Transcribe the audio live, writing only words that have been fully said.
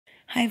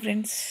Hi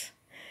friends,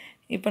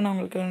 இப்போ நான்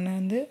உங்களுக்கு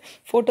வந்து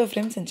ஃபோட்டோ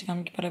ஃப்ரேம் செஞ்சு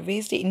காமிக்க போகிறேன்.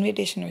 வேஸ்ட்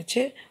இன்விடேஷன்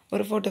வச்சு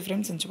ஒரு ஃபோட்டோ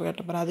ஃப்ரேம் செஞ்சு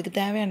காட்ட போகிறேன். அதுக்கு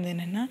தேவையானது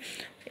என்னென்னா,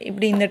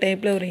 இப்படி இந்த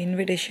டைப்பில் ஒரு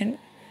இன்விடேஷன்.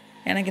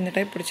 எனக்கு இந்த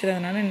டைப்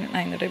பிடிச்சதுனால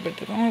நான் இந்த டைப்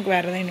எடுத்துக்கலாம். உங்களுக்கு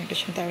வேறு எதாவது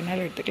இன்விடேஷன்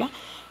தேவைனாலும் எடுத்துக்கலாம்.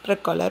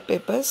 அப்புறம் colour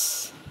papers,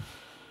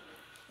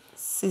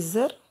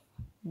 scissor,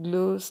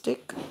 glue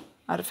stick,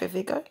 ஒரு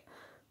ஃபெவிகால்,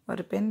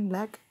 ஒரு பென்,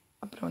 பிளாக்,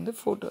 அப்புறம் வந்து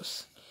ஃபோட்டோஸ்,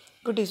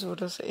 குட்டீஸ்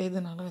ஃபோட்டோஸ்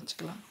எதுனாலும்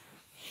வச்சுக்கலாம்.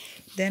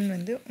 தென்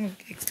வந்து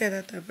உங்களுக்கு எக்ஸ்ட்ரா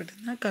எதாவது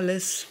தேவைப்பட்டதுன்னா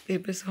கலர்ஸ்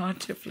பேப்பர்ஸ்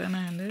ஹார்ட் ஷேப்பில்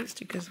நான் வந்து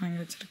ஸ்டிக்கர்ஸ் வாங்கி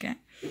வச்சுருக்கேன்.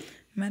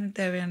 இது மாதிரி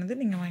தேவையானது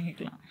நீங்கள்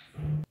வாங்கிக்கலாம்.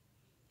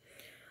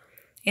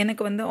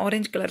 எனக்கு வந்து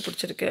ஆரஞ்சு கலர்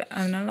பிடிச்சிருக்கு,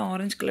 அதனால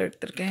ஆரஞ்சு கலர்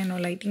எடுத்திருக்கேன்.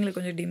 என்னோடய லைட்டிங்கில்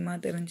கொஞ்சம் டிம்மாக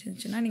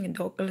தெரிஞ்சிருந்துச்சுன்னா நீங்கள்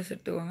டார்க் கலர்ஸ்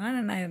எடுத்துக்கோங்க.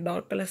 ஆனால் நான்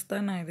டார்க் கலர்ஸ்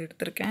தான் நான் இது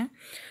எடுத்திருக்கேன்.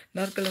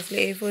 டார்க்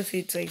கலர்ஸில் A4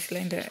 ஷீட்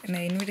சைஸில் இந்த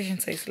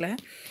இன்விடேஷன் சைஸில்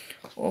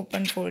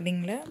ஓப்பன்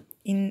ஃபோல்டிங்கில்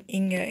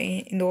இங்கே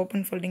இந்த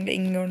ஓப்பன் ஃபோல்டிங்கில்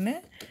இங்கே ஒன்று,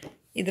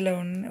 இதில்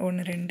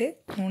ஒன்று 2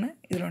 3,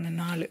 இதில் ஒன்று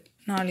 4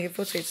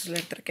 A4 சைஸில்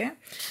எடுத்திருக்கேன்.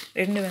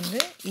 2 வந்து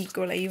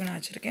ஈக்குவலாக ஈவனாக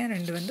வச்சுருக்கேன்.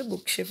 2 வந்து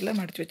புக் ஷேப்பில்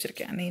மடித்து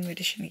வச்சுருக்கேன். அந்த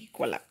இன்விடேஷன்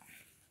ஈக்குவலாக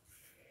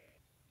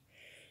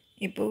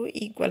இப்போது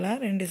ஈக்குவலாக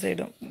 2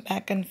 சைடும்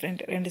பேக் அண்ட்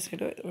ஃப்ரண்ட் 2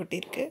 சைடும்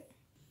ஒட்டியிருக்கு.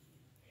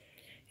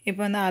 இப்போ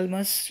வந்து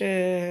almost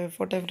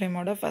photo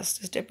ஃப்ரேமோட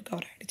first step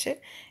cover ஆகிடுச்சு.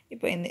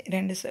 இப்போ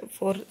இந்த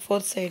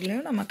ஃபோர்த்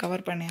சைட்லேயும் நம்ம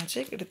கவர்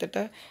பண்ணியாச்சு.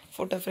 கிட்டத்தட்ட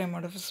ஃபோட்டோ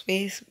ஃப்ரேமோட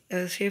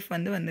ஷேப்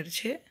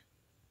வந்துடுச்சு.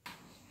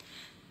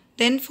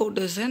 தென்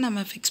ஃபோட்டோஸை நம்ம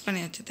ஃபிக்ஸ்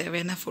பண்ணியாச்சு.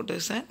 தேவையான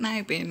ஃபோட்டோஸை நான்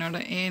இப்போ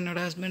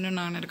என்னோடய ஹஸ்பண்டும்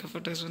நான் இருக்க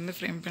ஃபோட்டோஸ் வந்து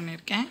ஃப்ரேம்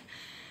பண்ணியிருக்கேன்.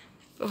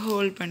 இப்போ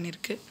ஹோல்ட்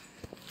பண்ணியிருக்கு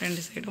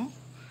 2 சைடும்.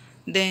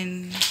 தென்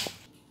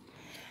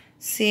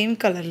சேம்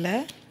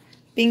கலரில்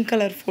பிங்க்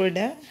கலர்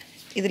ஃபோல்டர்,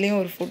 இதுலேயும்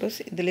ஒரு ஃபோட்டோஸ்,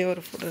 இதுலேயும்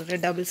ஒரு ஃபோட்டோஸ்,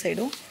 டபுள்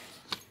சைடும்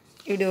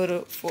இப்படி ஒரு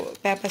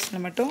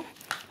பேப்பர்ஸில் மட்டும்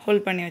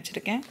ஹோல்ட் பண்ணி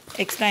வச்சுருக்கேன்.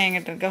 எக்ஸ்ட்ரா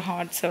என்கிட்ட இருக்க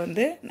ஹார்ட்ஸை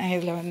வந்து நான்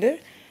இதில் வந்து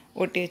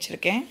ஒட்டி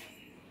வச்சுருக்கேன்.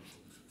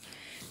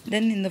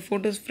 தென் இந்த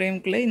ஃபோட்டோஸ்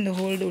ஃப்ரேம்குள்ளே இந்த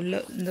ஹோல்டு உள்ள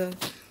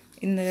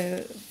இந்த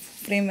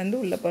ஃப்ரேம் வந்து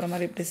உள்ளே போகிற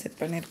மாதிரி இப்படி செட்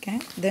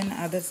பண்ணியிருக்கேன். தென்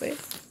அதர்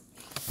சைட்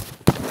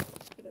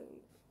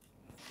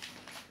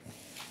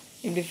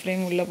இப்படி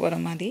ஃப்ரேம் உள்ளே போகிற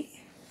மாதிரி.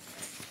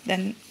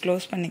 தென்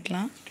க்ளோஸ்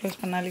பண்ணிக்கலாம். க்ளோஸ்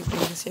பண்ணாலும் இப்படி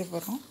இந்த ஷேப்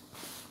வரும்.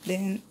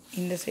 தென்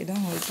இந்த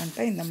சைடும் ஹோல்ட்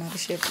பண்ணிட்டா இந்த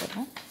மாதிரி ஷேப்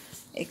வரும்.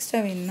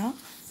 எக்ஸ்ட்ரா வேணுன்னா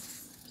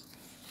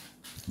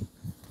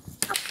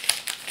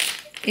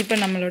இப்போ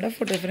நம்மளோட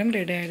ஃபோட்டோ ஃப்ரேம்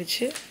ரெடி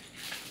ஆகிடுச்சு.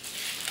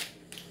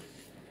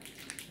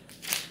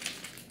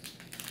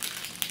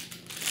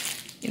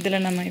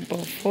 இதில் நம்ம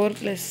இப்போது 4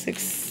 +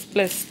 6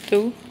 + 2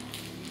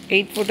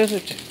 8 ஃபோட்டோஸ்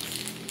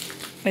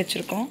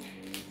வச்சுருக்கோம்.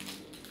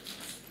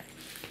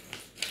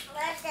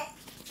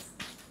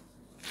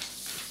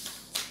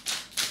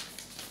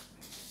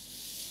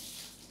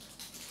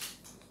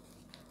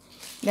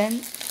 தென்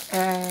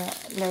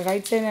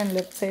right side and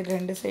left side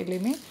 2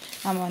 சைட்லேயுமே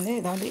நம்ம வந்து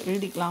ஏதாவது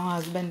எழுதிக்கலாம்.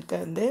 ஹஸ்பண்ட்க்கு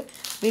வந்து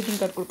க்ரீட்டிங்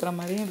கார்டு கொடுக்குற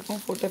மாதிரியும் இருக்கும்.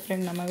 ஃபோட்டோ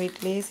ஃப்ரேம் நம்ம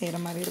வீட்டிலேயே செய்கிற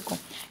மாதிரி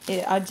இருக்கும்.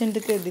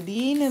 அர்ஜென்ட்டுக்கு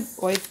திடீர்னு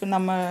ஒய்ஃப்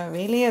நம்ம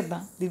வேலையே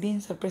தான்,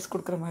 திடீர்னு சர்ப்ரைஸ்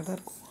கொடுக்குற மாதிரி தான்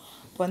இருக்கும்.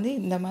 இப்போ வந்து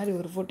இந்த மாதிரி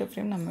ஒரு ஃபோட்டோ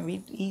ஃப்ரேம் நம்ம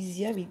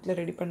ஈஸியாக வீட்டில்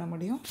ரெடி பண்ண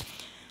முடியும்.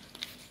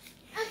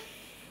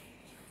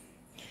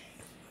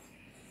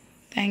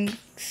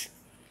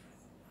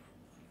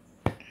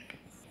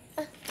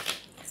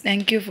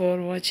 Thank you for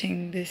watching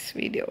this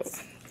video.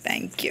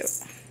 Thank you.